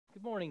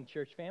Good morning,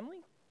 church family.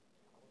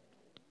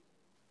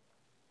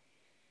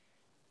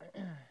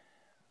 It's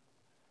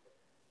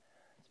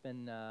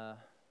been, I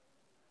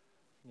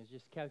was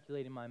just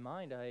calculating in my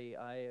mind,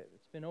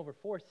 it's been over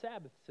 4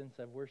 Sabbaths since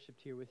I've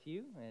worshiped here with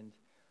you, and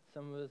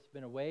some of us have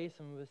been away,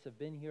 some of us have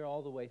been here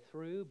all the way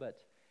through, but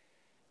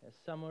as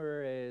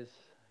summer is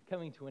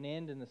coming to an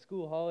end and the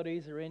school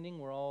holidays are ending,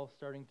 we're all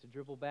starting to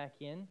dribble back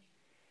in.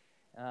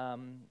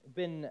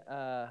 Been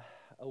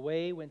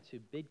away, went to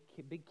big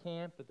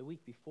camp, but the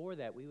week before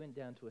that we went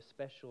down to a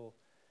special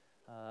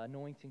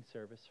anointing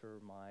service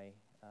for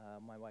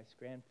my wife's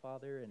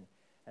grandfather, and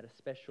at a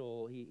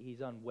special,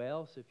 he's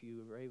unwell, so if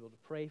you were able to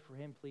pray for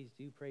him, please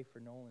do pray for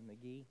Nolan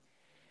McGee.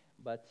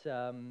 But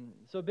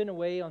so I've been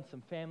away on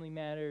some family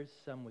matters,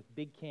 some with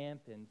big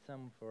camp and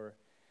some for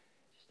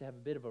just to have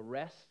a bit of a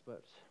rest,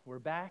 but we're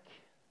back.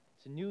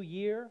 It's a new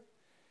year,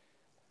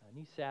 a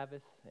new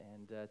Sabbath,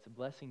 and it's a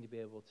blessing to be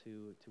able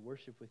to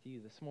worship with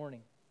you this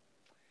morning.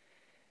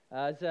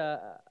 I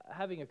was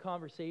having a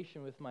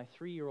conversation with my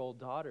 3-year-old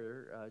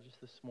daughter just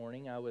this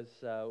morning. I was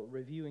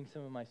reviewing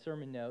some of my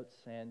sermon notes,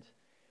 and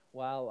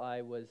while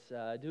I was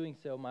doing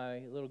so, my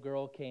little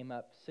girl came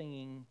up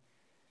singing,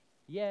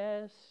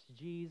 "Yes,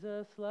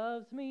 Jesus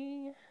loves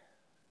me,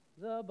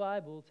 the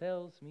Bible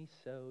tells me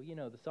so." You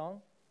know the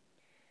song?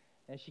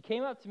 And she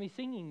came up to me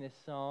singing this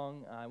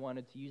song. I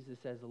wanted to use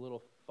this as a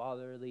little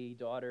fatherly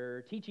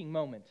daughter teaching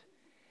moment.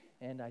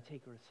 And I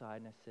take her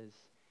aside and I says,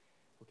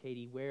 "Well,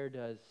 Katie, where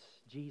does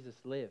Jesus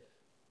live?"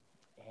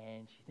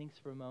 And she thinks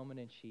for a moment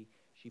and she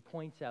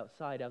points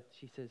outside.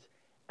 She says,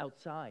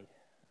 "Outside."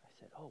 I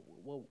said, "Oh,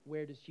 well,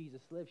 where does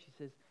Jesus live?" She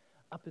says,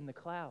 "Up in the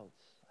clouds."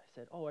 I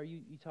said, "Oh, are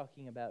you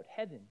talking about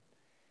heaven?"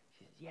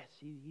 She says, "Yes,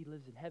 he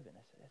lives in heaven."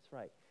 I said, "That's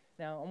right."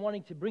 Now, I'm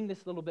wanting to bring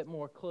this a little bit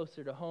more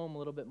closer to home, a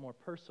little bit more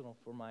personal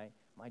for my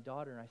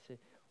daughter. And I said,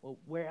 "Well,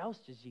 where else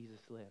does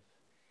Jesus live?"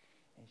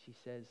 And she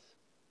says,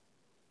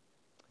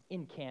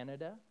 "In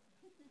Canada."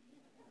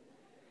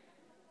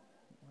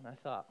 And I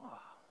thought,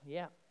 "Oh,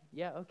 yeah,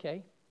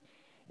 okay."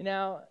 And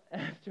now,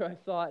 after I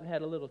thought and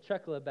had a little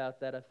chuckle about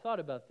that, I've thought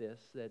about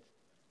this, that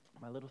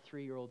my little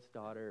 3-year-old's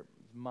daughter's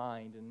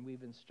mind, and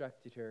we've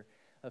instructed her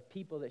of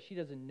people that she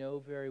doesn't know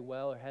very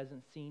well or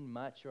hasn't seen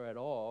much or at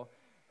all,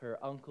 her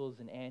uncles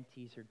and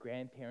aunties, her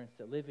grandparents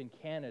that live in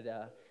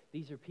Canada.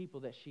 These are people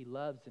that she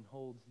loves and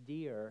holds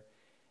dear.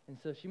 And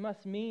so she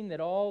must mean that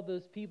all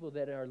those people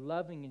that are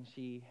loving and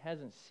she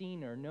hasn't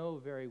seen or know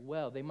very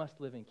well, they must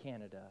live in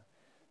Canada.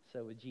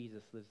 So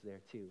Jesus lives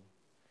there too.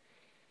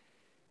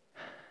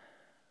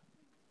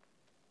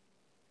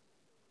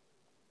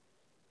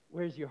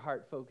 Where's your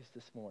heart focused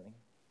this morning?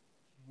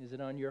 Is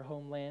it on your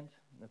homeland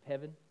of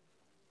heaven?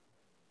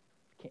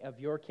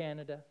 Of your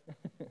Canada?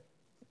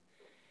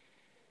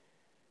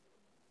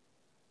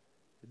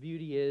 The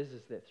beauty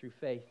is that through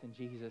faith in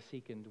Jesus, He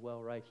can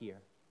dwell right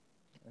here.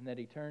 And that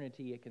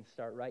eternity, it can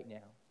start right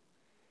now.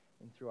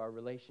 And through our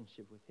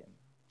relationship with Him.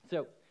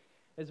 So,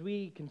 as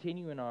we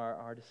continue in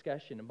our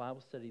discussion and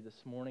Bible study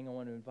this morning, I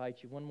want to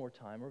invite you one more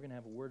time. We're going to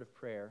have a word of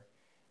prayer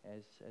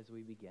as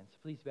we begin. So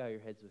please bow your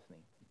heads with me.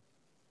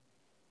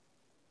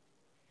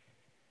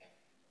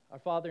 Our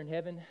Father in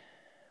heaven,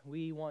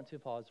 we want to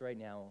pause right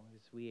now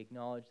as we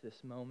acknowledge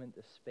this moment,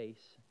 this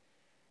space,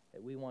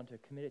 that we want to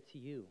commit it to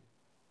you.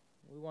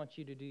 We want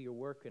you to do your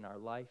work in our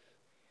life.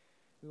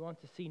 We want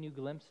to see new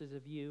glimpses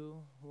of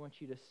you. We want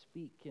you to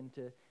speak and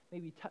to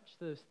maybe touch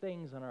those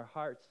things on our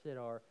hearts that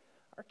are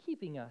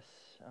keeping us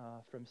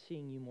from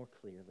seeing you more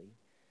clearly.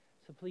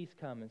 So please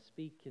come and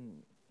speak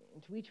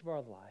into each of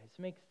our lives.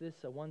 Makes this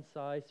a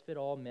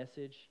one-size-fit-all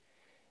message,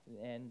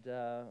 and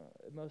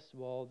most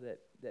of all,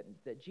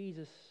 that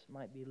Jesus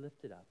might be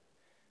lifted up.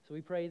 So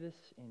we pray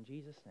this in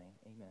Jesus' name.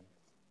 Amen.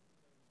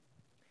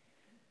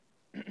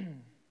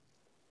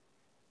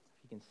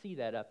 You can see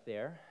that up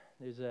there.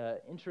 There's an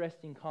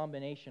interesting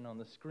combination on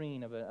the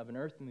screen of an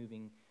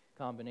earth-moving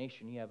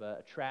combination. You have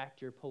a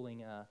tractor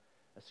pulling a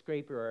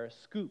scraper or a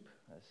scoop,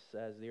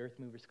 as the earth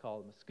movers call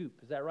them, a scoop.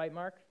 Is that right,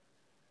 Mark?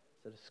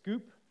 Is that a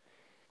scoop?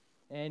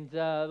 And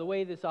the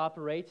way this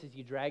operates is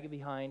you drag it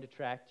behind a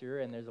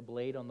tractor, and there's a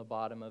blade on the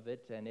bottom of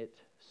it, and it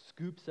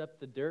scoops up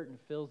the dirt and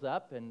fills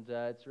up, and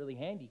it's really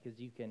handy because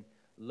you can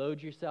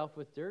load yourself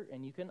with dirt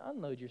and you can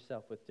unload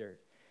yourself with dirt.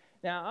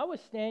 Now, I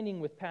was standing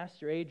with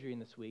Pastor Adrian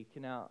this week,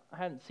 and now I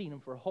hadn't seen him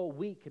for a whole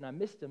week, and I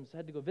missed him, so I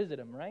had to go visit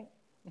him, right?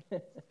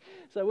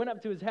 So I went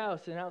up to his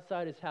house, and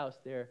outside his house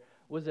there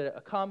was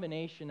a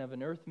combination of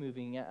an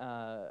earth-moving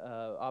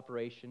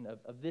operation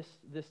of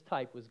this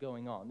type was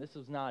going on. This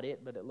was not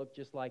it, but it looked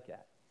just like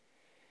that.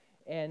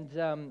 And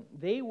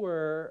they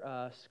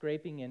were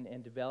scraping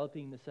and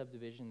developing the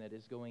subdivision that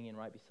is going in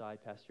right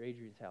beside Pastor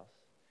Adrian's house.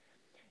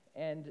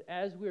 And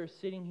as we were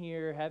sitting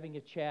here having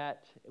a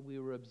chat, we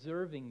were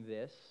observing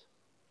this,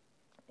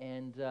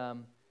 and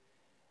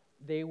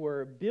they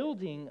were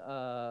building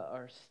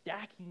or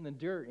stacking the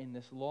dirt in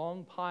this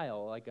long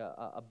pile, like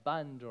a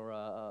bund or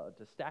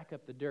to stack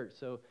up the dirt.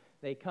 So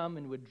they come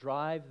and would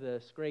drive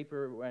the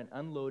scraper and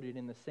unload it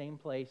in the same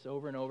place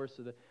over and over,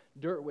 so the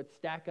dirt would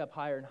stack up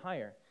higher and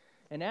higher.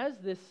 And as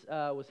this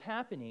was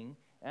happening,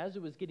 as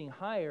it was getting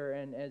higher,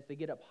 and as they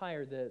get up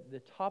higher,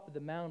 the top of the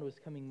mound was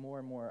coming more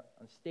and more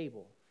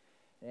unstable.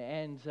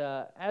 And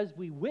as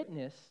we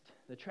witnessed,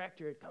 the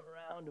tractor had come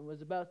around and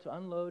was about to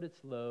unload its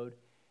load,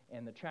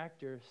 and the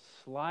tractor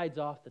slides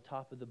off the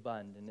top of the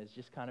bund and is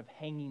just kind of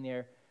hanging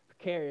there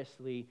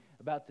precariously,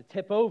 about to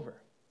tip over.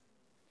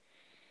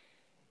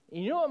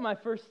 And you know what my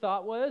first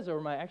thought was, or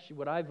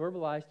what I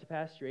verbalized to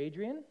Pastor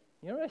Adrian?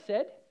 You know what I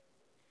said?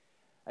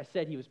 I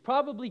said he was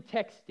probably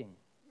texting.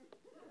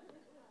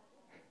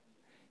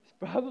 He's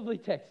probably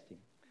texting.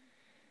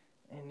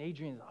 And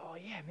Adrian's, oh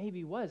yeah, maybe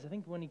he was. I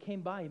think when he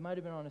came by, he might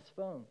have been on his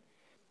phone.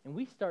 And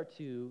we start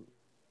to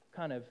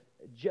kind of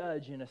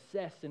judge and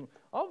assess, and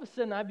all of a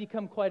sudden I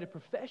become quite a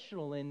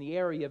professional in the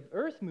area of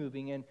earth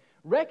moving and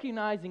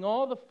recognizing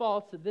all the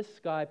faults that this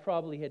guy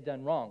probably had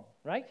done wrong,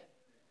 right?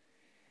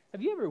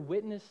 Have you ever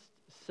witnessed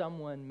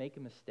someone make a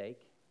mistake?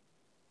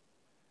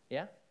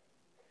 Yeah?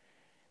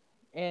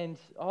 And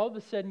all of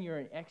a sudden you're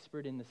an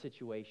expert in the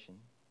situation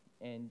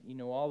and you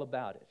know all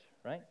about it,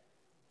 right?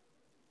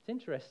 It's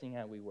interesting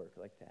how we work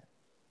like that.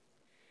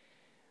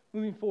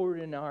 Moving forward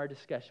in our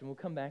discussion, we'll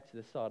come back to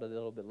this thought a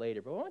little bit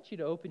later, but I want you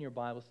to open your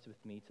Bibles with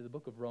me to the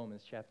book of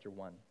Romans chapter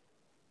 1.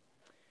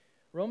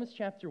 Romans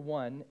chapter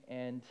 1,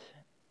 and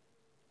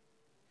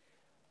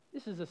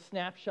this is a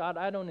snapshot.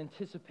 I don't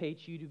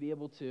anticipate you to be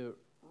able to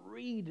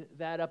read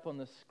that up on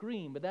the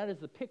screen, but that is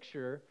the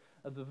picture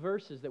of the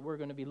verses that we're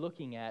going to be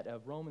looking at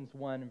of Romans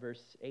 1,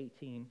 verse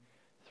 18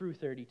 through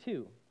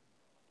 32.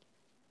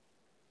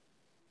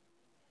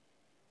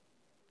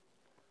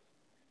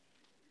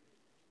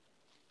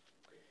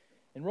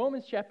 In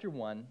Romans chapter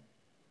 1,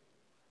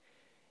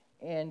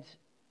 and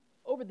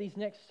over these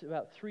next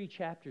about 3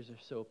 chapters or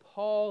so,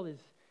 Paul is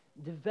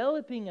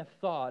developing a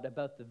thought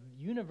about the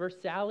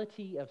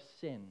universality of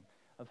sin,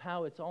 of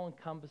how it's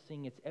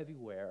all-encompassing, it's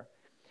everywhere.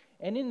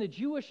 And in the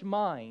Jewish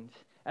mind,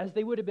 as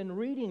they would have been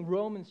reading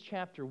Romans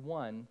chapter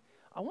 1,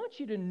 I want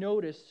you to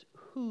notice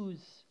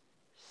whose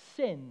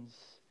sins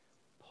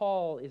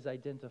Paul is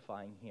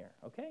identifying here,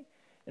 okay?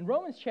 In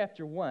Romans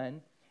chapter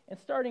 1, and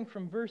starting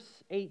from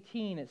verse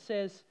 18, it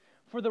says,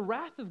 "For the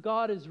wrath of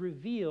God is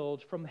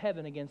revealed from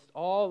heaven against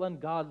all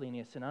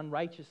ungodliness and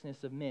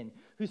unrighteousness of men,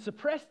 who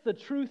suppress the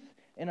truth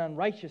in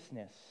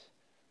unrighteousness,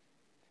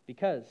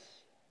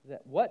 because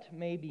that what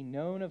may be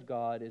known of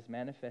God is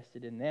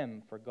manifested in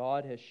them, for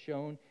God has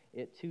shown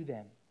it to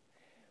them.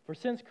 For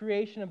since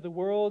creation of the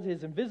world,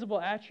 His invisible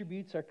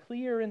attributes are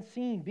clear and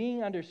seen,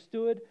 being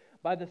understood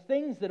by the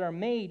things that are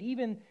made,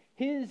 even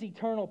His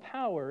eternal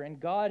power and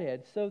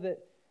Godhead, so that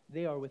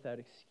they are without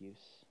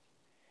excuse.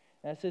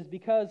 And it says,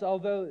 because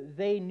although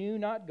they knew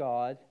not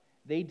God,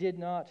 they did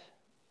not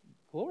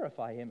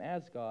glorify Him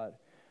as God,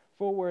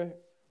 for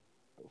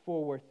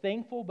were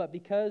thankful, but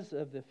because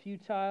of the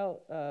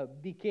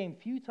became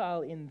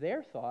futile in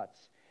their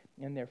thoughts,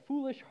 and their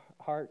foolish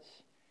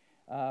hearts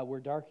were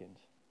darkened.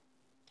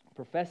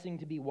 Professing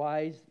to be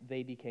wise,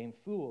 they became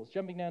fools."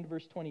 Jumping down to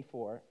verse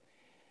 24.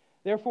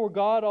 "Therefore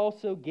God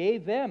also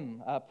gave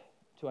them up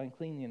to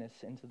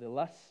uncleanness and to the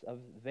lusts of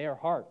their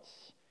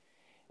hearts."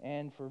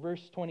 And for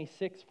verse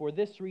 26, "For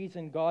this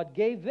reason God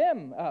gave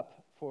them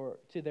up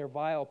to their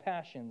vile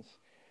passions.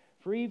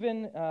 For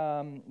even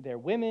their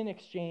women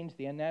exchanged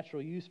the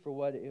unnatural use for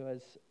what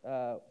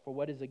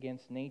is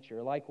against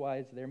nature.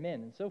 Likewise their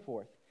men," and so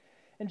forth.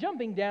 And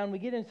jumping down, we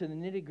get into the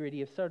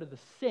nitty-gritty of sort of the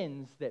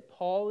sins that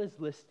Paul is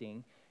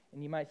listing,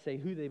 and you might say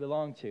who they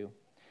belong to.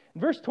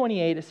 In verse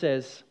 28 it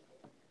says,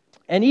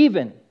 "And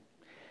even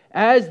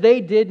as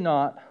they did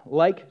not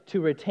like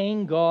to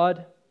retain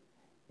God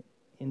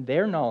in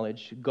their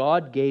knowledge,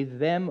 God gave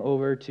them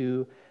over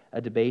to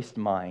a debased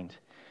mind,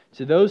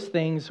 to those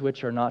things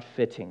which are not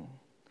fitting."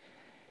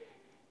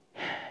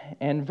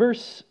 And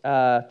verse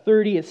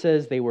 30, it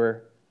says, "They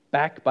were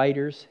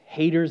backbiters,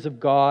 haters of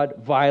God,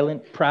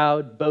 violent,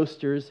 proud,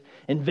 boasters,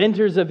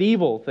 inventors of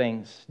evil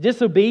things,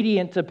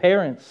 disobedient to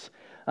parents,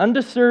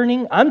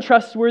 undiscerning,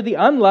 untrustworthy,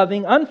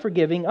 unloving,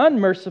 unforgiving,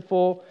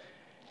 unmerciful,"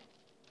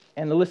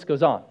 and the list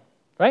goes on,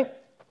 right?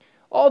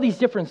 All these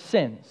different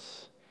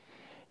sins.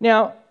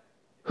 Now,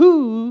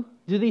 who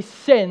do these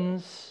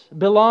sins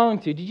belong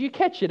to? Did you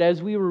catch it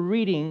as we were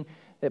reading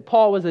that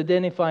Paul was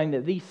identifying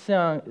that these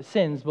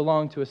sins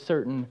belong to a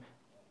certain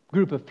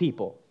group of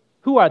people?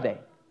 Who are they?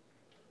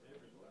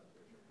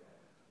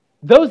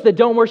 Those that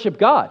don't worship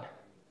God.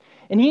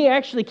 And he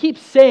actually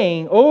keeps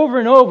saying over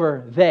and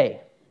over,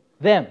 they,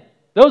 them,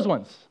 those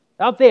ones,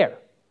 out there.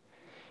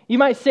 You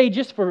might say,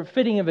 just for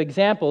fitting of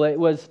example, it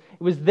was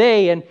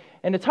they, and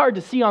it's hard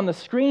to see on the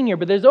screen here,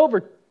 but there's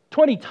over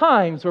 20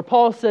 times where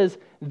Paul says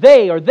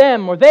they or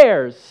them or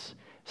theirs,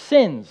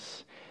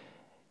 sins.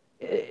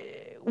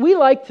 We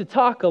like to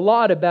talk a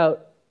lot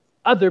about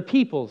other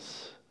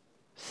people's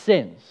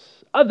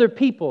sins, other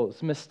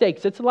people's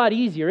mistakes. It's a lot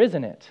easier,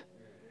 isn't it?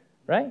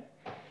 Right?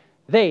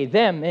 They,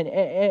 them,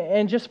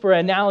 and just for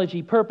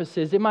analogy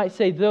purposes, it might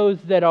say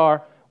those that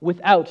are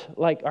without,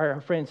 like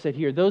our friend said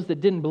here, those that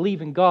didn't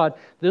believe in God,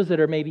 those that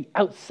are maybe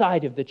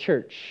outside of the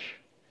church,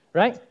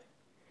 right?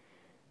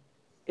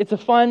 It's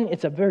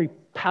a very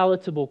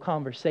palatable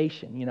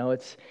conversation. You know,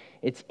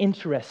 it's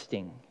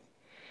interesting.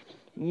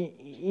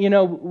 You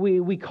know,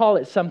 we call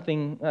it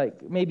something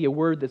like, maybe a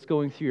word that's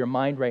going through your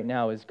mind right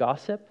now is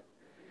gossip,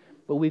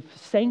 but we've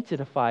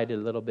sanctified it a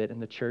little bit in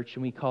the church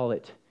and we call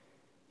it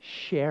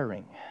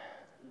sharing,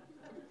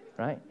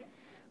 right?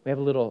 We have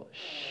a little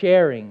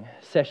sharing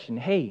session.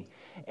 Hey,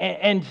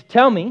 and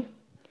tell me,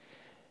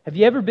 have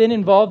you ever been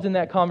involved in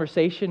that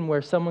conversation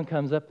where someone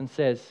comes up and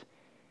says,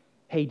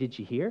 hey, did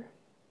you hear?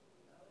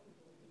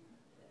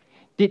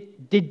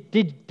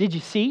 Did you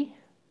see?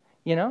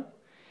 You know?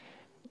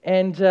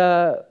 And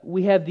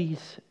we have these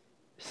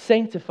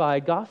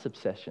sanctified gossip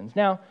sessions.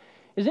 Now,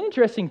 there's an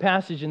interesting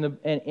passage in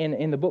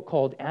the book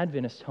called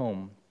Adventist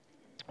Home.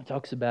 It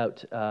talks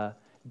about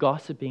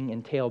gossiping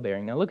and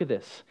talebearing. Now, look at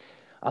this.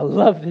 I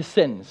love this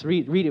sentence.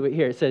 Read it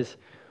here. It says,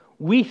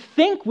 we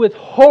think with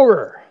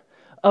horror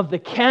of the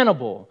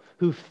cannibal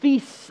who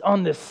feasts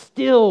on the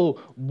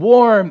still,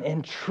 warm,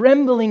 and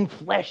trembling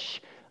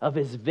flesh of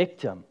his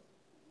victim.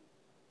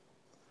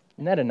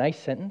 Isn't that a nice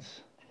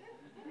sentence?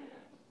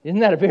 Isn't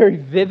that a very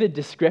vivid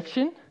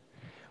description?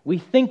 We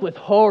think with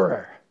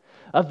horror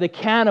of the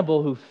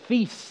cannibal who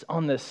feasts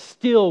on the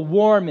still,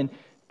 warm, and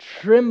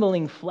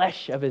trembling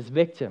flesh of his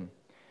victim.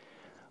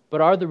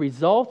 But are the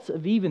results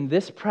of even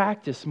this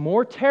practice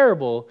more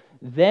terrible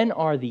than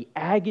are the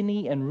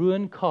agony and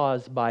ruin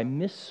caused by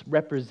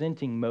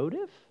misrepresenting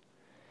motive,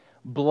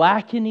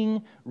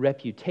 blackening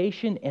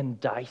reputation, and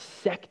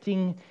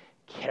dissecting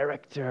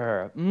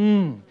character?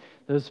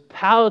 Those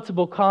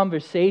palatable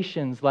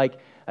conversations like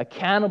a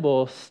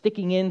cannibal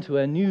sticking into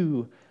a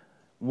new,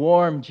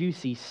 warm,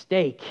 juicy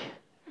steak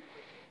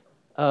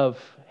of,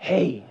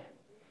 hey,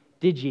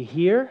 did you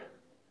hear?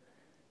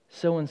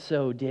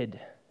 So-and-so did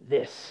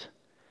this.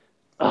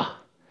 Oh,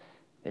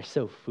 they're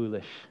so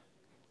foolish.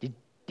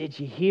 Did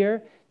you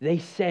hear? They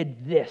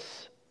said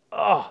this.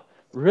 Oh,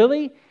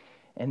 really?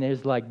 And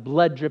there's like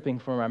blood dripping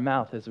from our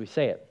mouth as we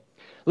say it.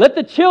 Let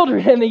the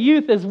children and the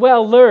youth as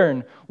well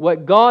learn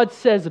what God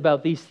says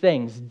about these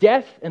things.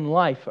 Death and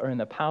life are in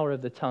the power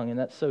of the tongue, and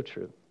that's so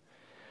true.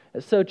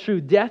 It's so true.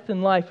 Death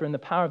and life are in the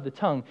power of the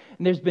tongue.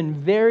 And there's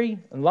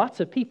been lots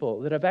of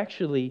people that have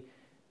actually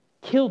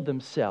killed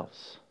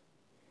themselves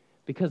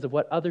because of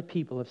what other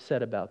people have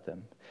said about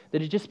them.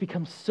 That it just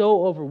becomes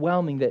so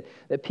overwhelming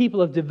that people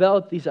have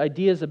developed these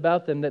ideas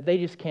about them that they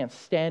just can't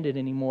stand it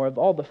anymore, of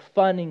all the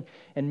funning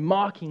and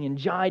mocking and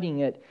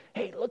jibing at,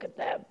 hey, look at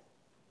that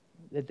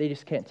they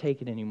just can't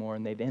take it anymore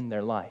and they've ended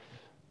their life.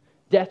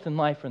 Death and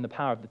life are in the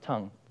power of the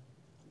tongue.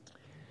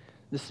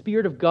 The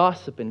spirit of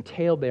gossip and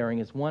talebearing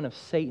is one of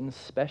Satan's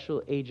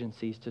special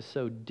agencies to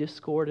sow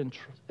discord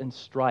and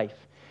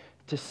strife,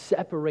 to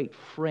separate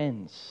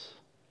friends.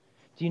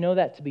 Do you know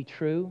that to be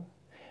true?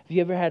 Have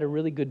you ever had a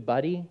really good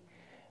buddy,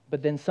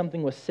 but then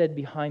something was said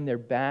behind their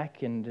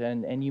back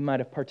and you might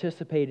have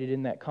participated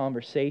in that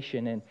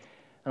conversation and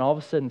all of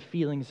a sudden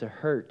feelings are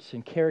hurt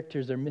and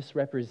characters are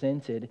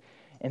misrepresented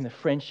and the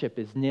friendship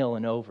is nil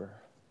and over?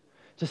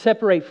 To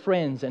separate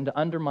friends and to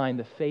undermine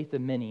the faith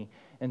of many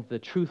and the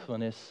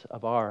truthfulness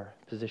of our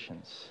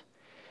positions.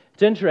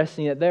 It's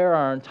interesting that there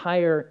are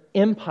entire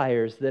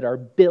empires that are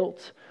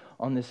built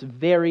on this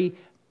very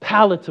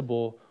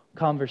palatable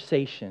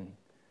conversation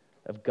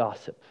of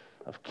gossip,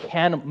 of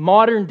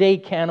modern day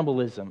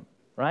cannibalism,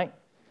 right?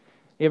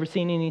 You ever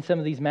seen some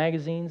of these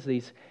magazines?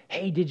 These,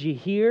 hey, did you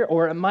hear?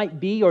 Or it might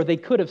be, or they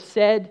could have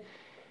said.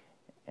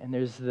 And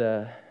there's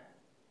the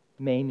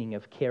maiming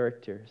of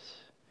characters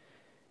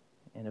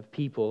and of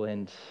people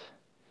and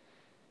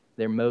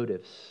their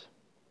motives.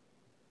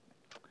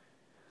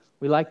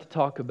 We like to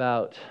talk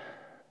about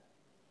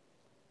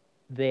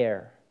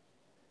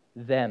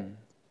them,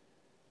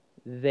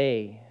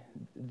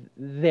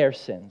 their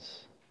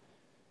sins.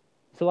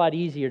 It's a lot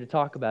easier to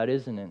talk about,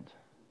 isn't it?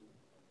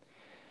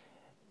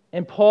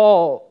 And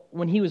Paul,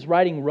 when he was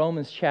writing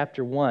Romans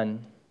chapter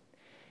 1,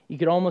 you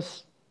could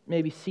almost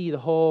maybe see the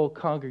whole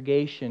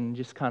congregation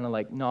just kind of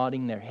like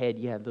nodding their head.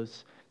 Yeah,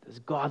 those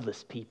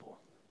godless people,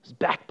 those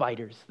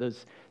backbiters,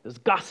 those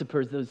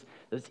gossipers, those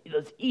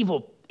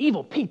evil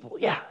people.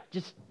 Yeah,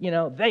 just,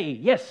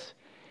 yes.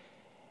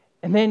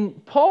 And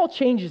then Paul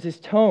changes his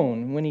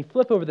tone when he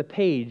flip over the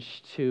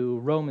page to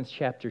Romans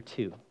chapter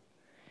 2.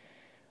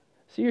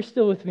 So you're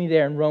still with me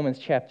there in Romans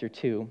chapter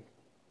 2.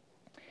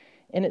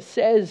 And it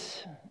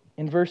says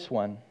in verse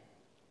 1,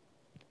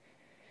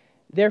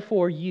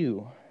 therefore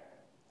you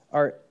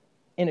are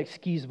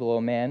inexcusable, O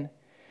man,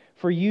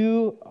 for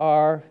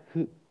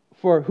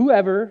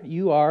whoever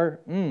you are.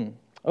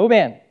 Oh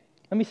man,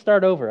 let me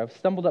start over. I've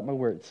stumbled up my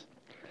words.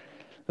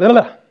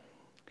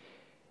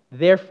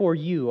 Therefore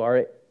you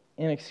are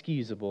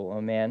inexcusable,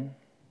 O man,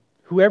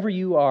 whoever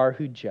you are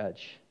who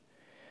judge.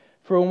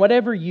 For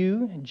whatever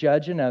you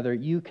judge another,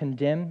 you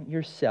condemn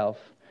yourself,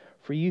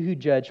 for you who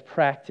judge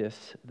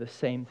practice the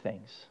same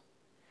things.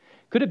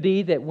 Could it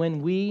be that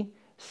when we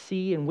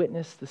see and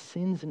witness the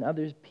sins in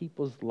other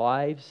people's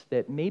lives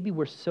that maybe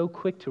we're so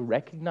quick to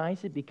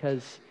recognize it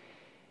because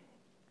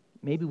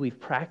maybe we've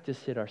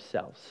practiced it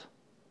ourselves?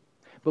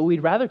 But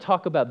we'd rather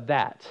talk about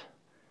that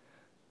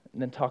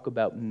than talk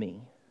about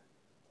me.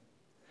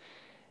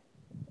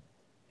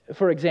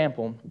 for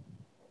example,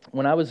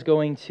 when I was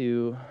going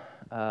to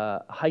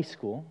high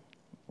school,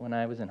 when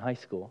I was in high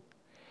school,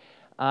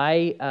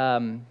 I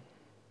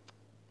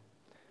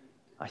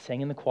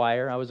sang in the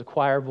choir. I was a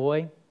choir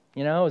boy.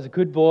 I was a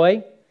good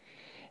boy.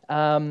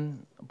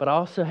 But I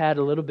also had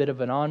a little bit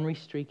of an ornery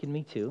streak in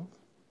me too.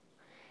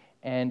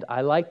 And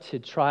I like to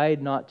try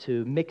not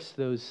to mix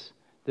those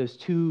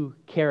two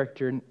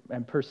character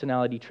and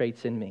personality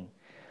traits in me.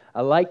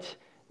 I liked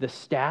the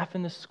staff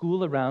in the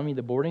school around me,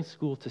 the boarding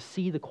school, to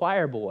see the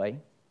choir boy.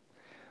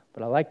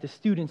 But I like the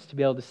students to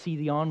be able to see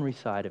the ornery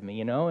side of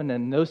me, and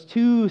then those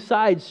two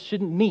sides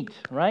shouldn't meet,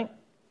 right?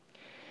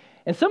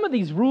 And some of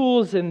these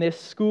rules in this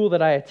school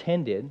that I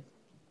attended,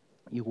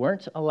 you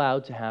weren't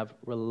allowed to have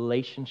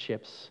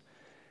relationships.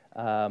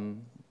 We're not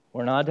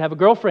allowed to have a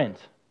girlfriend,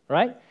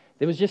 right?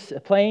 It was just a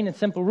plain and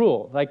simple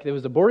rule. Like there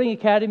was a boarding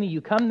academy,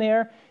 you come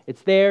there,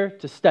 it's there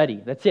to study.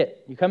 That's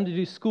it. You come to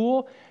do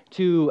school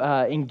to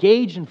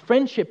engage in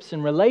friendships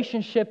and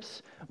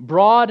relationships,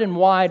 broad and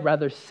wide,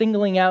 rather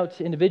singling out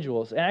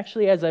individuals. And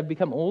actually, as I've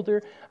become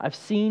older, I've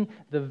seen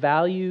the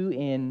value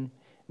in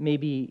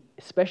maybe,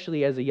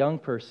 especially as a young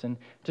person,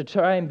 to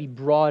try and be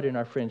broad in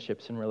our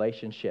friendships and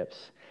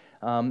relationships.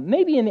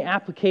 Maybe in the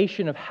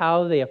application of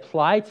how they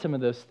applied some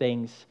of those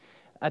things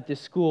at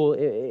this school,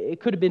 it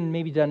could have been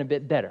maybe done a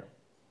bit better.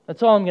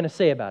 That's all I'm going to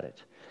say about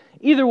it.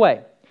 Either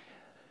way,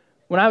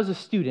 when I was a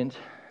student,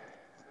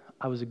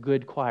 I was a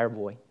good choir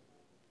boy.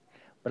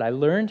 But I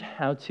learned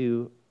how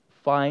to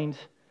find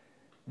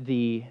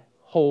the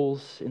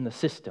holes in the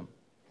system,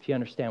 if you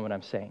understand what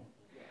I'm saying.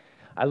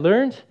 I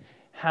learned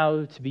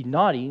how to be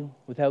naughty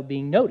without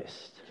being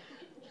noticed,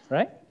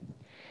 right?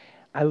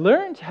 I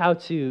learned how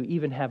to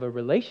even have a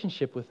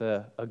relationship with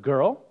a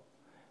girl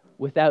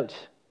without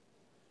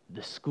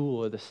the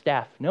school or the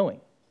staff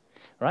knowing,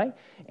 right?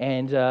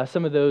 And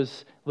some of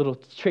those little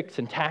tricks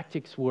and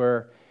tactics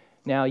were,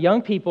 now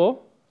young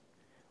people,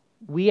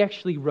 we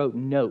actually wrote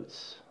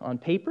notes on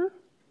paper,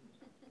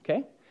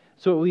 okay?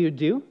 So what we would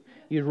do,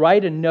 you'd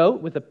write a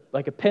note with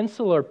like a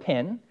pencil or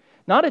pen,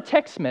 not a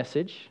text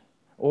message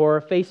or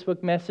a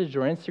Facebook message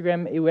or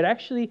Instagram. It would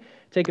actually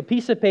take a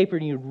piece of paper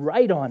and you'd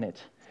write on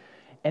it.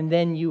 And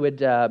then you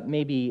would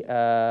maybe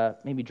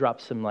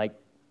drop some like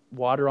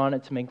water on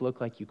it to make it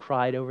look like you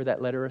cried over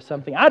that letter or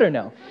something. I don't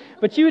know.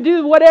 But you would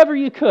do whatever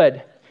you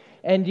could.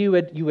 And you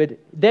would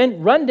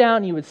then run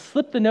down, you would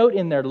slip the note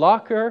in their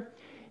locker,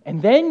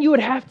 and then you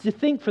would have to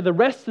think for the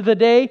rest of the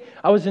day,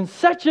 I was in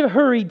such a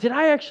hurry, did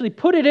I actually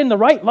put it in the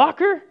right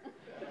locker?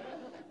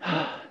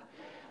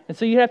 And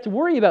so you have to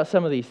worry about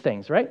some of these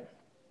things, right?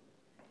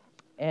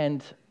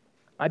 And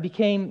I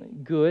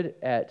became good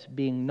at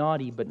being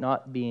naughty but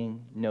not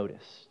being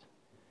noticed.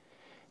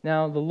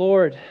 Now, the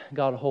Lord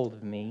got a hold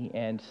of me,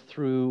 and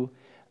through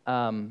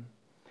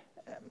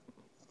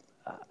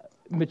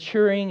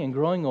maturing and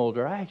growing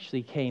older, I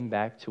actually came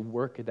back to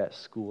work at that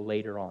school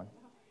later on,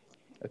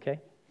 okay?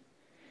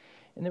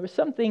 And there was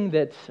something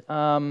that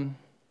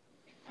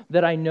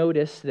I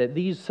noticed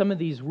that some of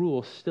these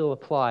rules still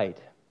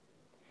applied.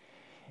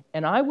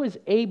 And I was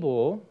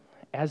able,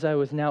 as I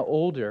was now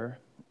older,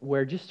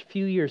 where just a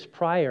few years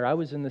prior, I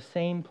was in the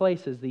same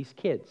place as these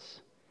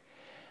kids.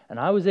 And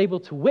I was able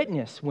to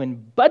witness when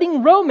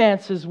budding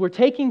romances were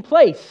taking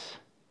place.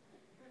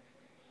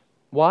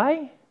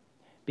 Why?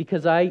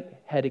 Because I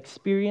had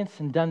experienced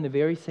and done the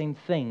very same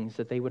things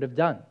that they would have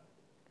done,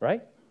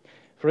 right?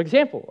 For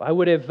example, I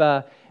would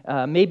have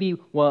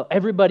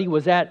everybody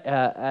was at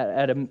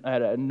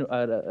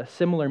a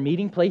similar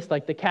meeting place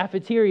like the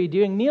cafeteria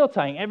during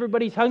mealtime.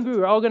 Everybody's hungry,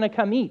 we're all going to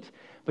come eat.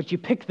 But you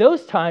pick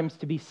those times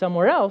to be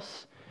somewhere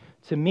else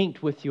to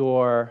meet with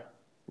your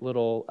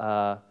little,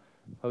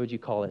 what would you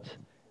call it?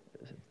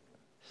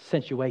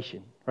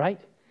 Sensuation, right?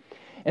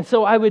 And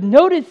so I would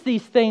notice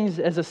these things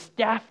as a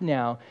staff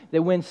now,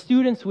 that when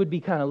students would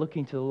be kind of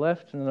looking to the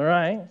left and the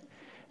right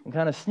and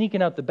kind of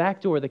sneaking out the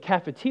back door of the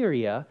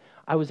cafeteria,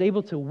 I was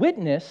able to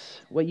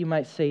witness what you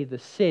might say the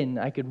sin.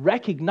 I could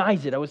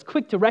recognize it. I was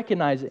quick to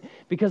recognize it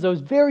because I was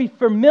very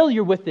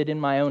familiar with it in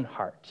my own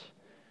heart.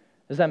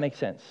 Does that make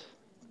sense?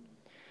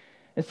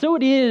 And so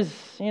it is,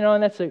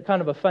 and that's a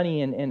kind of a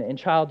funny and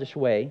childish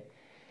way.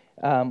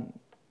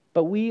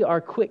 But we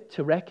are quick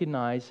to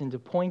recognize and to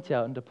point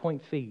out and to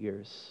point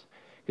figures.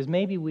 Because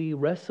maybe we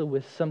wrestle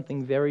with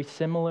something very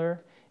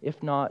similar,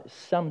 if not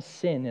some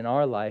sin in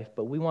our life,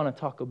 but we want to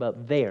talk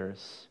about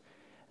theirs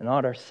and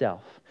not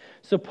ourselves.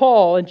 So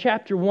Paul, in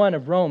chapter 1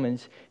 of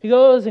Romans, he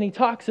goes and he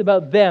talks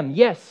about them,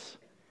 yes.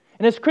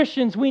 And as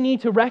Christians, we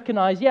need to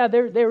recognize,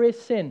 there is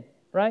sin,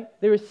 right?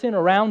 There is sin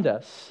around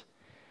us.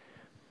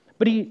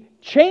 But he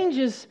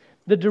changes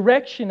the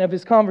direction of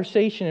his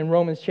conversation in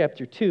Romans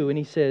chapter 2, and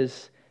he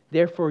says,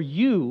 therefore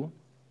you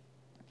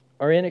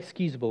are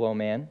inexcusable, O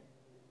man.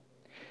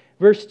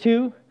 Verse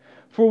 2,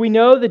 for we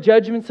know the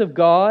judgments of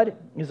God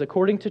is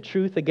according to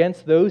truth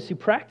against those who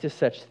practice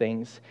such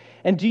things.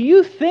 And do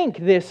you think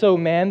this, O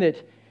man,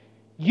 that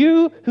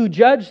you who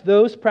judge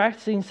those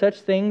practicing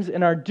such things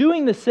and are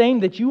doing the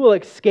same, that you will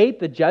escape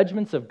the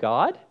judgments of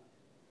God?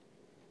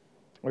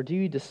 Or do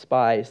you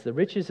despise the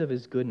riches of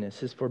His goodness,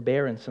 His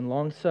forbearance and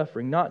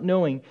long-suffering, not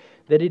knowing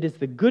that it is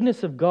the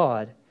goodness of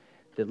God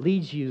that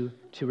leads you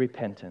to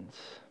repentance?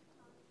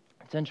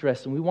 It's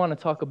interesting. We want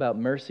to talk about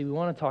mercy. We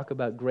want to talk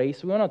about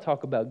grace. We want to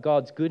talk about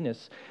God's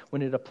goodness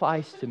when it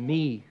applies to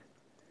me.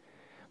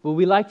 But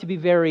we like to be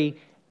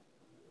very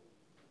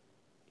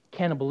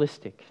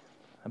cannibalistic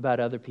about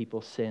other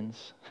people's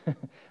sins. We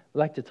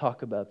like to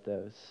talk about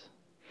those.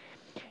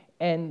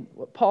 And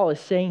what Paul is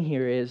saying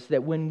here is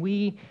that when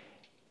we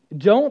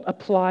don't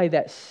apply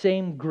that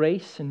same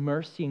grace and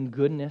mercy and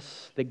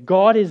goodness that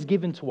God has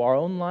given to our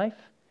own life,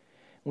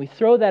 we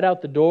throw that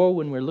out the door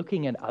when we're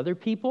looking at other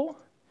people,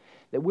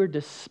 that we're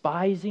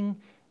despising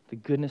the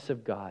goodness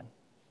of God,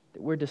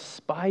 that we're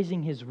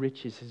despising His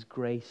riches, His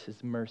grace,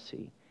 His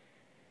mercy.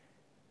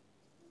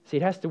 See,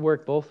 it has to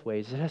work both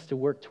ways. It has to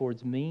work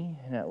towards me,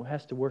 and it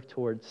has to work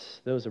towards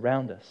those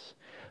around us.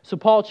 So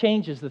Paul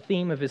changes the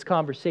theme of his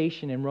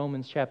conversation in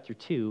Romans chapter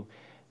 2.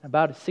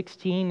 About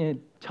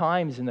 16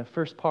 times in the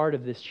first part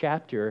of this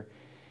chapter,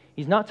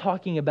 he's not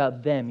talking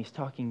about them, he's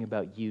talking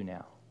about you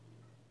now.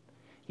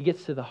 He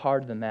gets to the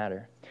heart of the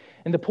matter.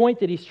 And the point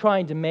that he's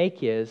trying to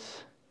make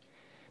is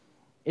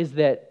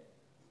that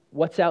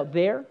what's out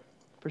there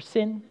for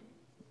sin,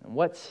 and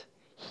what's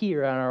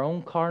here on our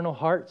own carnal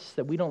hearts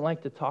that we don't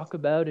like to talk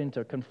about and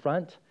to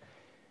confront,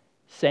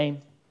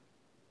 same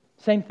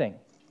thing.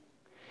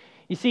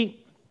 You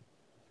see,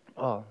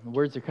 the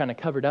words are kind of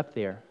covered up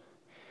there.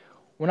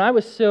 When I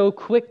was so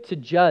quick to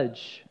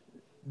judge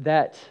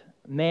that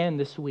man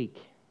this week,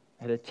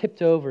 I had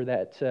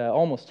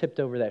almost tipped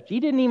over that. He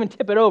didn't even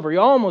tip it over, he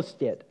almost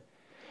did.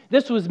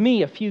 This was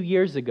me a few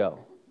years ago,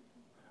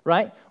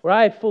 right? Where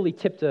I had fully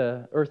tipped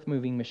a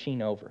earth-moving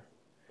machine over,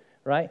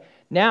 right?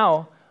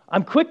 Now,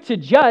 I'm quick to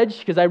judge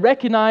because I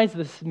recognize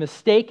this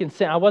mistake and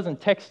sin. I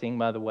wasn't texting,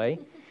 by the way.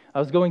 I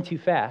was going too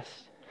fast.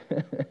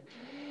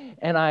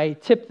 And I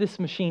tipped this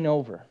machine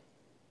over.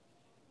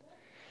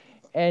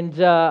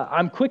 And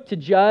I'm quick to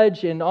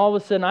judge, and all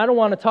of a sudden, I don't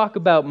want to talk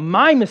about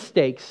my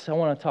mistakes. I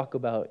want to talk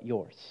about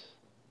yours,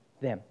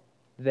 them,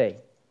 they.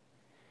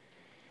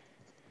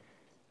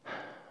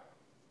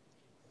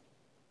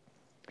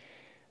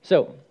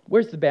 So,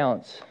 where's the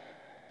balance?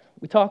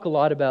 We talk a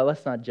lot about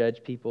let's not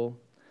judge people.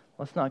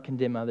 Let's not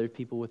condemn other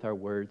people with our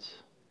words.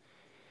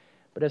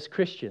 But as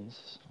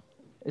Christians,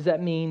 does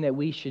that mean that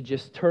we should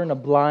just turn a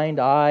blind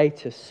eye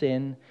to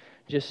sin?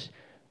 Just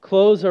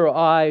close our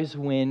eyes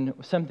when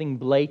something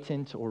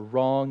blatant or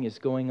wrong is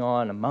going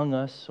on among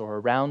us or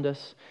around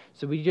us?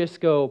 So we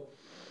just go,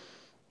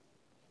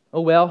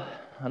 oh well,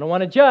 I don't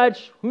want to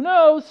judge. Who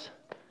knows?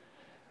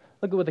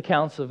 Look at what the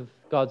counsel of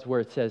God's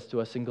Word says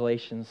to us in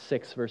Galatians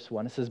 6, verse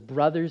 1. It says,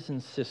 brothers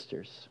and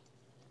sisters,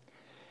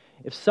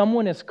 if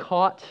someone is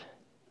caught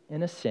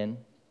in a sin,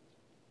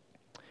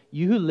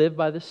 you who live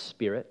by the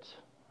Spirit,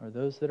 or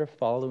those that are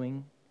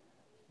following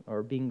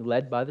or being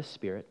led by the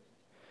Spirit,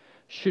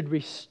 should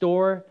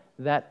restore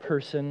that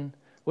person.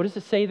 What does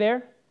it say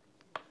there?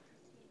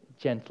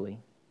 Gently.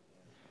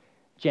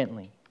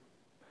 Gently.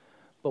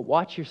 But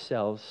watch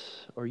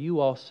yourselves, or you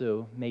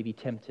also may be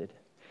tempted.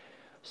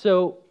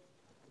 So,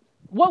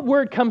 what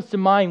word comes to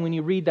mind when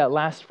you read that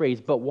last phrase,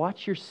 but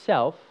watch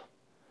yourself,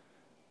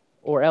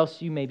 or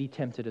else you may be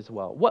tempted as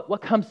well?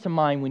 What comes to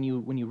mind when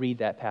you read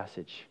that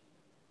passage?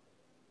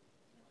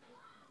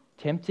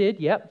 Tempted,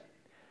 yep.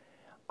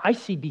 I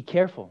see be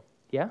careful,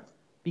 yeah?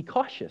 Be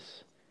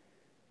cautious.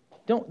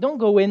 Don't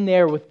go in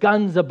there with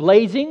guns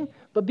a-blazing,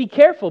 but be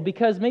careful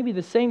because maybe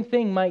the same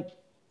thing might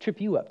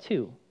trip you up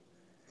too.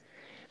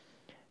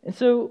 And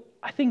so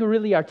I think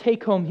really our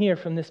take home here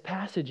from this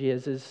passage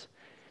is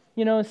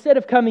instead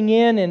of coming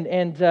in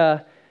and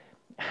a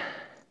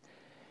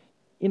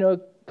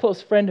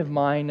close friend of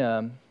mine,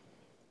 about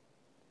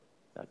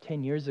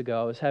 10 years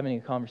ago, I was having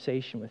a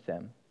conversation with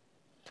them.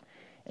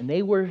 And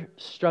they were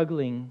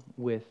struggling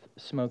with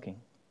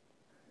smoking.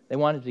 They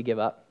wanted to give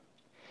up.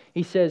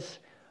 He says,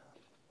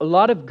 a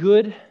lot of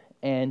good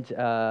and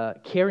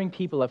caring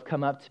people have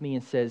come up to me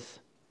and says,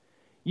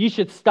 you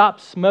should stop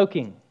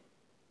smoking.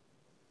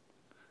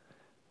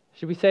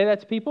 Should we say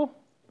that to people?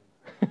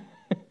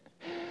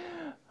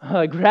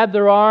 Grab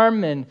their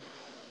arm and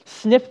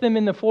sniff them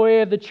in the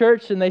foyer of the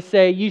church and they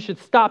say, you should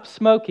stop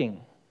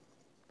smoking.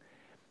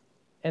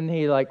 And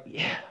he's like,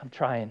 yeah, I'm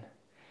trying.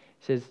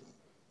 He says,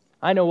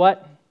 I know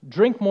what?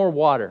 Drink more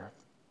water.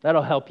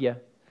 That'll help you.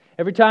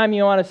 Every time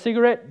you want a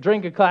cigarette,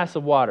 drink a glass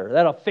of water.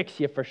 That'll fix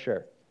you for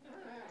sure.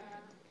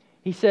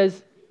 He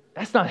says,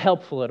 that's not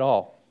helpful at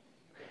all.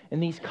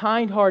 And these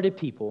kind-hearted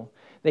people,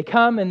 they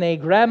come and they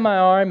grab my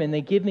arm and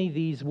they give me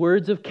these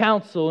words of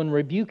counsel and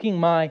rebuking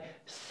my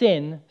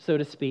sin, so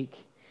to speak.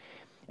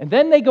 And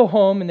then they go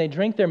home and they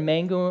drink their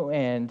mango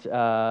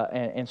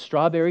and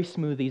strawberry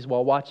smoothies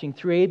while watching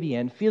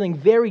 3ABN, feeling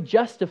very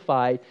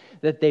justified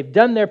that they've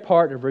done their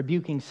part of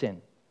rebuking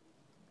sin.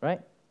 Right?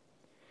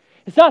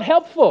 It's not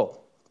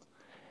helpful.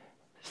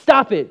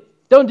 Stop it.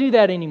 Don't do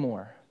that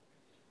anymore.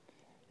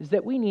 Is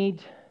that we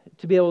need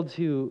to be able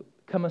to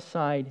come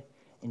aside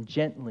and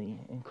gently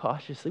and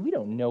cautiously. We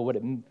don't know what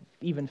it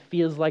even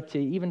feels like to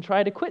even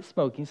try to quit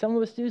smoking. Some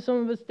of us do,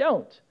 some of us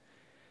don't.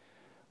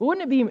 But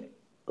wouldn't it be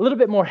a little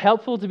bit more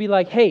helpful to be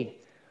like, hey,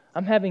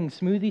 I'm having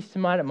smoothies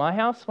tonight at my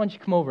house. Why don't you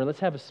come over? Let's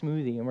have a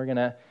smoothie, and we're going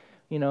to,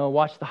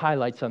 watch the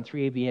highlights on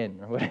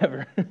 3ABN or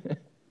whatever.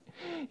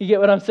 You get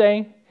what I'm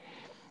saying?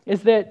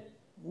 Is that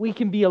we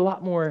can be a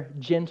lot more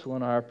gentle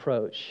in our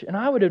approach. And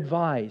I would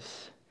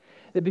advise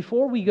that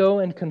before we go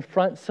and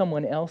confront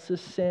someone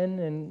else's sin,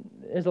 and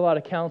there's a lot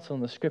of counsel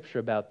in the Scripture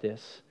about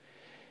this,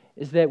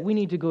 is that we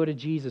need to go to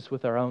Jesus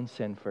with our own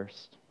sin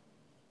first.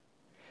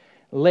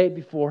 Lay it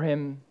before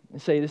Him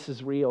and say, this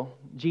is real.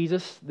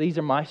 Jesus, these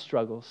are my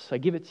struggles. I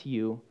give it to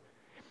you.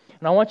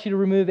 And I want you to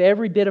remove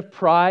every bit of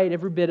pride,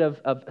 every bit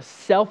of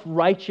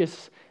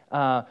self-righteous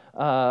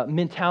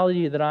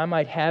mentality that I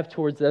might have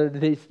towards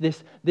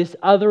this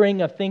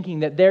othering of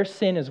thinking that their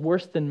sin is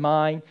worse than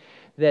mine.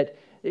 That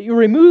you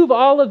remove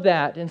all of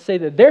that and say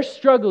that their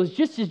struggle is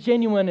just as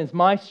genuine as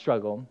my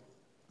struggle.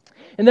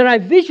 And then I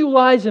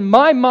visualize in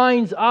my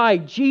mind's eye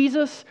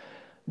Jesus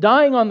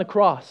dying on the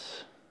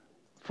cross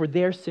for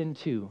their sin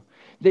too.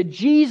 That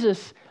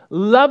Jesus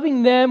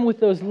loving them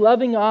with those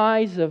loving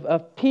eyes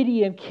of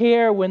pity and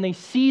care when they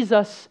sees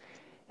us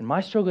in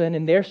my struggle and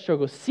in their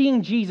struggle,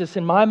 seeing Jesus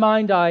in my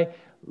mind eye,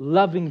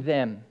 loving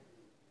them.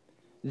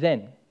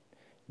 Then,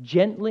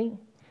 gently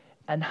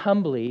and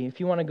humbly, if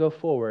you want to go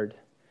forward,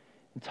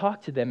 and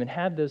talk to them and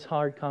have those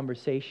hard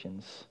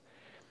conversations.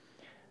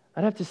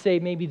 I'd have to say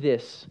maybe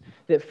this,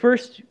 that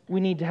first we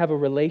need to have a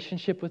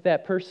relationship with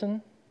that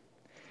person.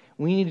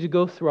 We need to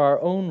go through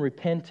our own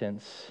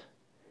repentance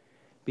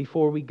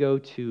before we go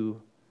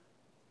to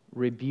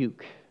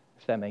rebuke,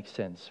 if that makes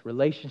sense.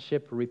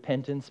 Relationship,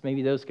 repentance,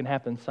 maybe those can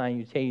happen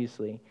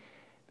simultaneously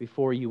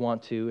before you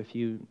want to, if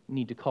you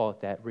need to call it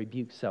that,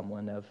 rebuke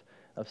someone of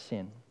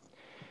sin.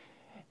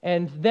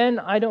 And then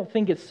I don't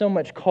think it's so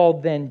much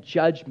called then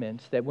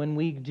judgment, that when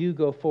we do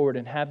go forward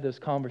and have those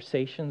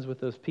conversations with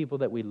those people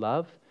that we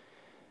love,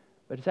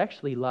 but it's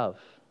actually love,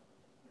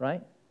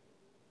 right?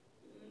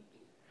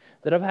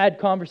 That I've had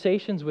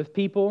conversations with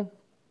people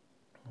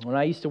when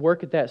I used to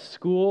work at that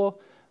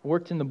school. I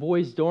worked in the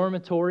boys'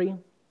 dormitory,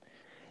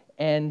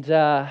 and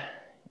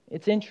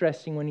it's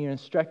interesting when you're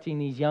instructing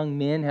these young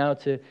men how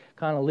to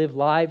kind of live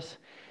lives,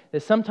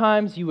 that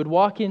sometimes you would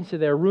walk into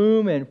their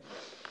room and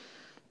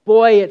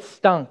boy, it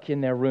stunk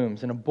in their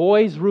rooms. In a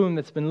boy's room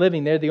that's been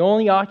living there, the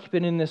only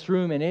occupant in this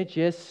room, and it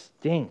just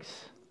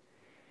stinks.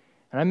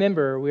 And I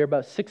remember we were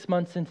about 6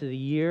 months into the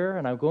year,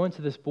 and I go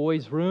into this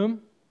boy's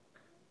room.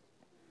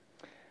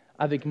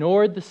 I've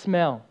ignored the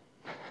smell.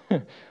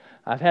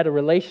 I've had a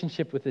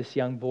relationship with this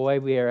young boy.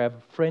 We have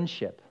a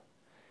friendship.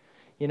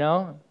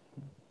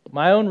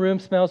 My own room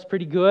smells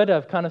pretty good.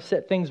 I've kind of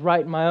set things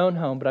right in my own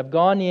home. But I've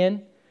gone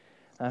in,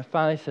 and I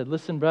finally said,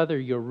 listen, brother,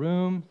 your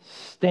room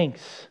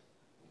stinks.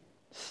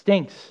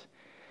 Stinks.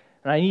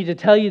 And I need to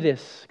tell you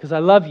this because I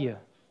love you.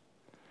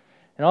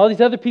 And all these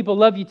other people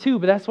love you too,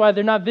 but that's why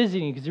they're not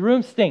visiting you, because your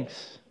room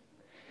stinks.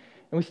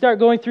 And we start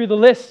going through the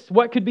list.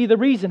 What could be the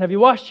reason? Have you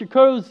washed your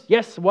clothes?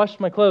 Yes, I washed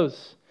my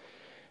clothes.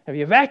 Have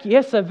you vacuumed?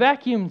 Yes, I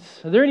vacuumed.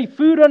 Are there any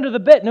food under the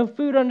bed? No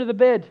food under the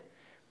bed.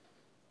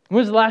 When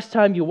was the last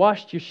time you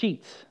washed your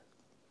sheets?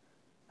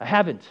 I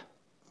haven't.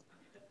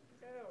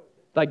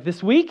 Like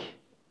this week?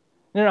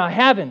 No, I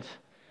haven't.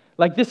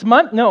 Like this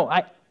month? No,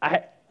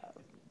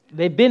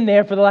 they've been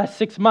there for the last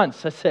 6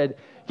 months. I said,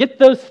 get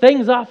those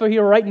things off of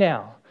here right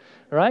now.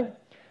 All right?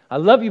 I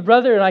love you,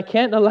 brother, and I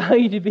can't allow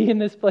you to be in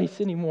this place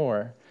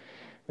anymore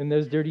in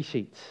those dirty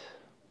sheets.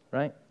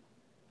 Right?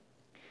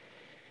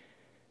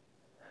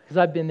 Because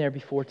I've been there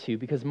before too,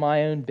 because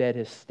my own bed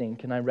has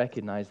stink, and I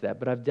recognize that,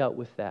 but I've dealt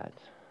with that.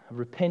 I've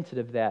repented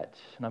of that,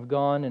 and I've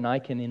gone and I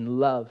can in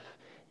love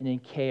and in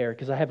care,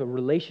 because I have a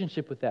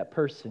relationship with that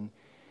person,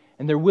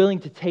 and they're willing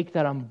to take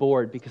that on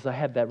board because I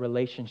have that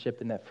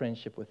relationship and that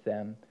friendship with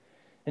them.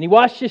 And he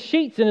washed his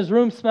sheets and his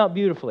room smelled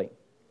beautifully.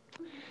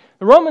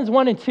 In Romans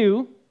 1 and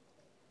 2,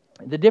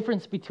 the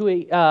difference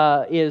between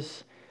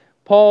is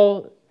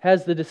Paul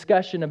has the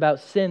discussion about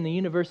sin, the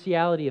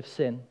universality of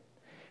sin.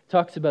 He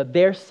talks about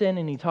their sin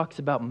and he talks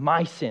about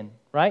my sin,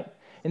 right?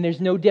 And there's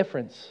no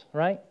difference,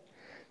 right?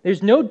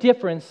 There's no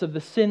difference of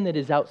the sin that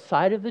is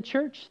outside of the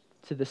church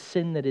to the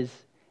sin that is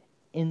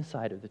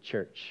inside of the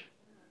church,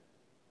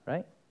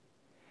 right?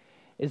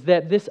 Is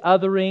that this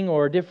othering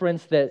or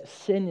difference that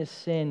sin is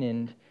sin,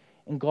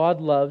 and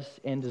God loves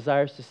and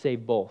desires to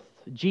save both.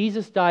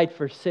 Jesus died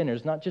for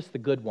sinners, not just the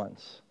good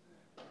ones,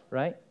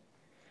 right?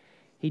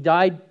 He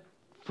died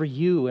for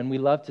you, and we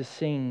love to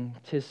sing,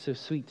 "'Tis so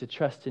sweet to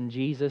trust in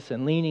Jesus,"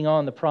 and leaning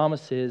on the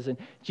promises. And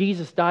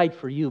Jesus died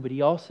for you, but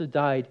He also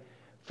died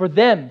for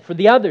them, for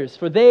the others,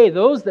 for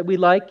those that we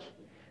like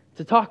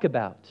to talk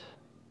about.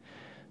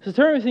 So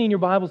turn with me in your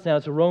Bibles now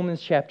to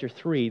Romans chapter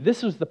 3.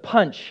 This was the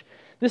punch.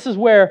 This is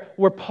where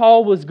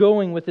Paul was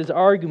going with his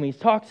argument.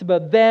 He talks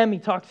about them, he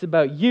talks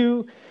about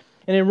you.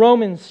 And in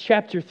Romans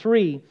chapter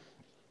 3,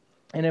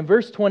 and in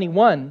verse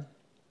 21,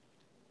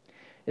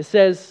 it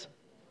says,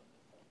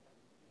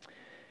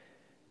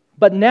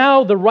 But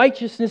now the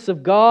righteousness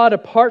of God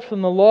apart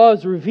from the law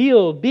is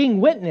revealed,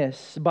 being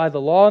witnessed by the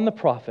law and the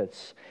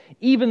prophets,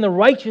 even the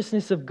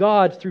righteousness of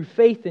God through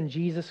faith in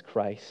Jesus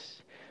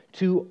Christ,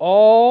 to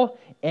all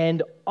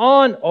and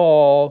on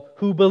all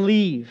who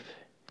believe.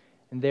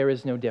 And there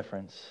is no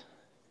difference.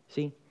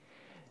 See,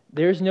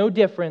 there's no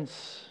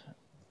difference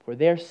for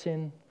their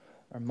sin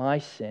or my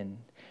sin.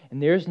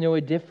 And there's no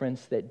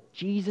difference that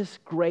Jesus'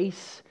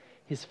 grace,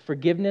 His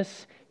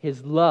forgiveness,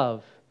 His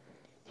love,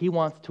 He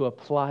wants to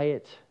apply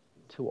it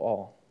to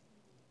all.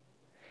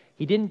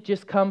 He didn't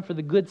just come for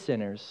the good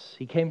sinners.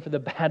 He came for the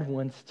bad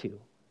ones too.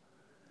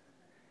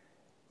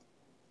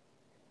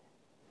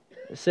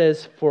 It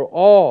says, for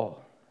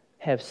all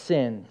have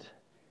sinned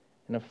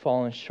and have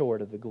fallen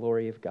short of the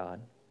glory of God,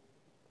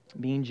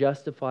 being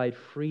justified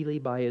freely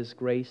by His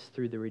grace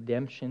through the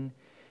redemption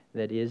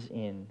that is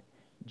in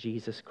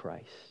Jesus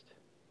Christ.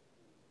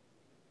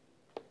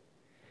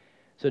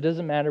 So it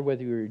doesn't matter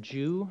whether you're a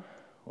Jew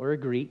or a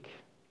Greek,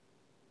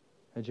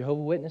 a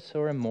Jehovah's Witness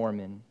or a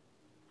Mormon,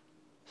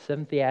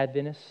 Seventh-day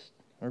Adventist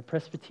or a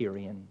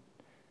Presbyterian.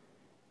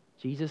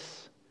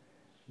 Jesus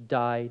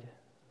died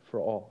for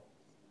all.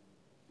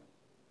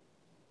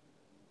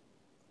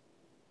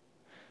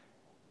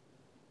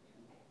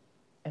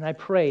 And I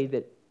pray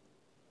that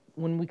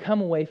when we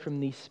come away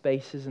from these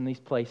spaces and these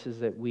places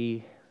that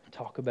we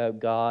talk about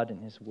God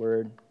and His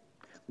Word,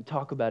 we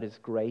talk about His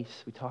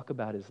grace, we talk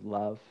about His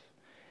love,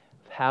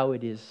 how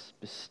it is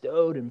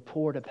bestowed and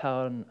poured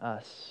upon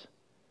us,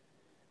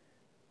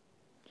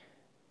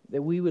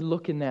 that we would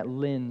look in that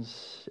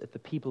lens at the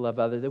people of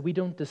others, that we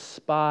don't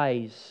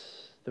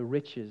despise the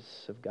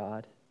riches of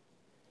God,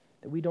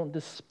 that we don't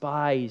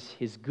despise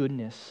His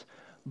goodness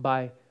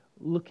by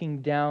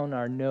looking down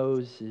our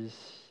noses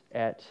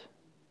at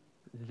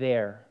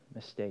their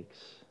mistakes,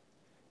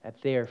 at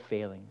their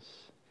failings,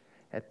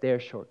 at their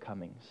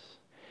shortcomings,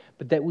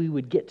 but that we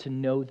would get to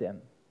know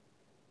them,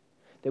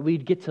 that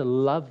we'd get to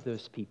love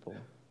those people,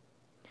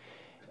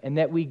 and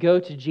that we go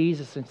to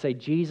Jesus and say,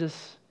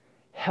 Jesus,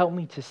 help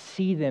me to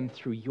see them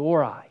through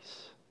your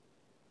eyes.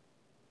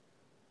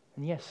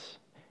 And yes,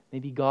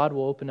 maybe God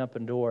will open up a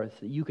door so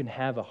that you can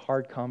have a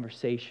hard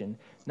conversation,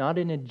 not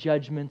in a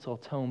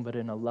judgmental tone, but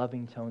in a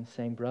loving tone,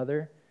 saying,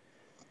 brother,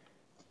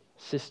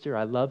 sister,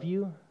 I love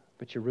you,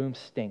 but your room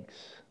stinks.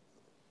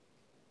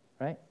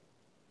 Right?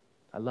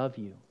 I love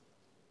you.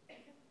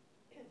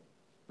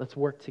 Let's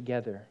work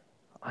together.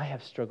 I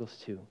have struggles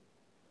too.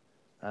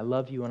 I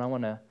love you, and I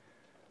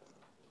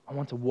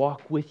want to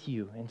walk with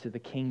you into the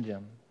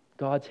kingdom.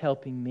 God's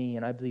helping me,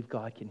 and I believe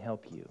God can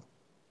help you.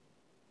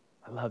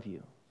 I love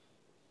you.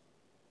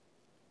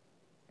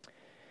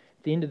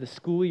 At the end of the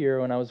school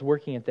year, when I was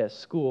working at that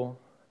school,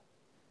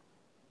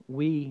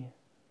 we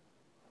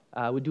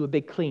would do a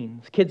big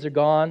clean. The kids are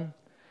gone,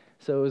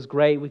 so it was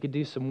great. We could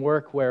do some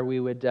work where we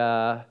would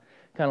kind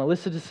of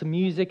listen to some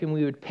music, and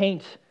we would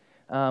paint.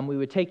 We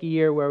would take a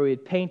year where we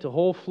would paint a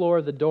whole floor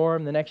of the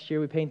dorm. The next year,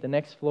 we paint the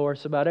next floor.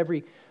 So about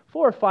every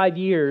 4 or 5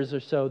 years or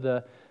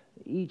so,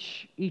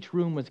 each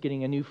room was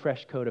getting a new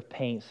fresh coat of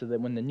paint so that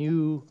when the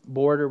new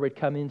boarder would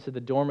come into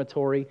the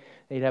dormitory,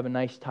 they'd have a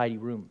nice tidy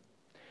room.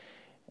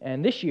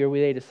 And this year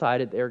they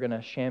decided they were going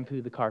to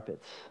shampoo the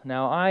carpets.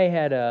 Now I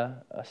had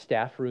a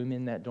staff room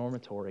in that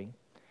dormitory,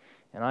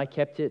 and I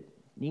kept it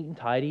neat and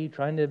tidy,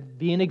 trying to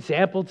be an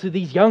example to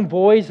these young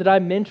boys that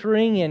I'm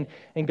mentoring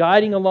and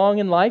guiding along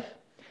in life.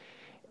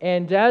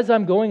 And as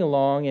I'm going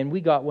along, and we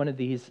got one of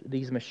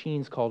these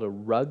machines called a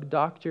rug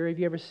doctor. Have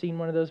you ever seen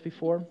one of those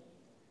before?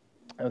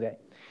 Okay,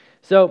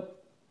 so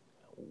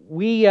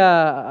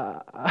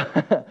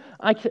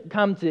I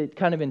come to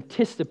kind of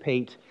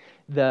anticipate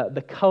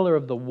the color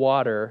of the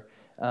water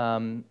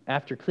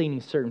after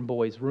cleaning certain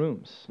boys'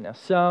 rooms. Now,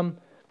 some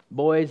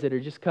boys that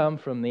had just come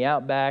from the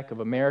outback of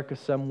America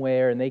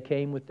somewhere, and they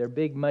came with their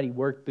big muddy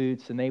work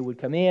boots, and they would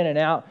come in and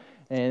out,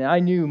 and I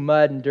knew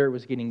mud and dirt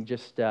was getting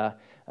just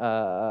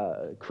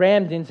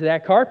crammed into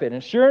that carpet.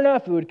 And sure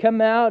enough, it would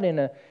come out in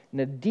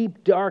a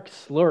deep, dark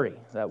slurry,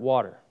 that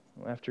water,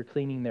 after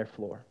cleaning their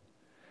floor.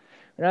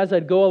 And as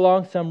I'd go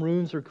along, some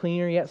rooms were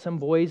cleaner, yet some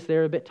boys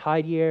there a bit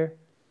tidier.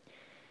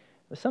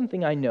 But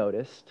something I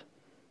noticed,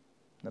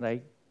 that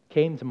I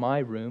came to my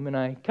room, and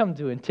I come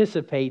to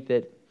anticipate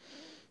that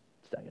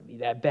it's not going to be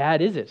that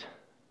bad, is it?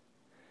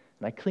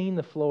 And I cleaned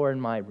the floor in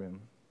my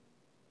room.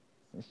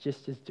 It's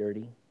just as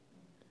dirty,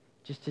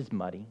 just as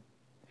muddy,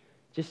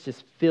 just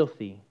as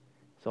filthy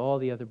as all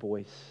the other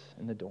boys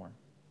in the dorm.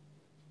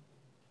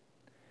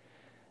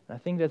 And I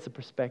think that's a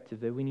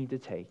perspective that we need to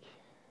take,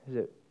 is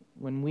that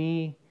when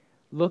we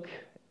look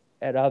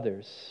at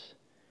others,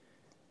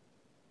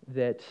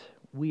 that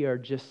we are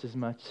just as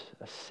much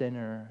a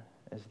sinner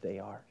as they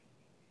are,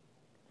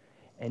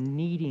 and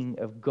needing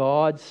of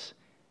God's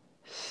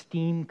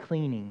steam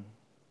cleaning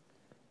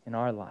in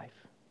our life,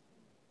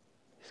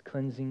 His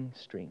cleansing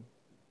stream.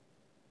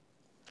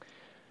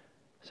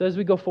 So as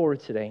we go forward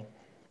today,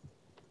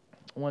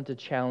 I want to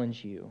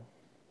challenge you,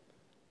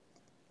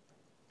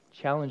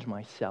 challenge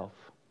myself,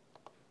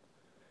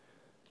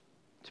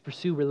 to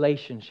pursue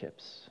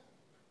relationships,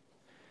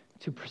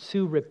 to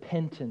pursue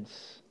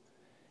repentance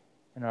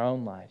in our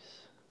own lives.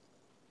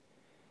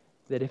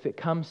 That if it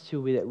comes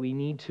to that we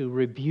need to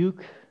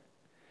rebuke,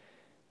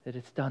 that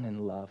it's done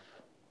in love.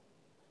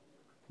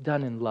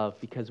 Done in love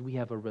because we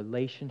have a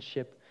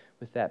relationship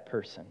with that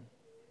person.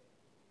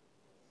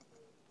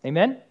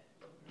 Amen?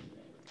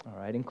 All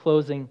right, in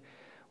closing,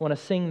 I want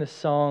to sing the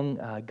song,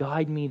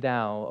 Guide Me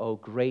Thou, O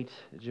Great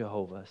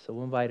Jehovah. So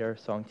we'll invite our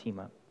song team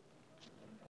up.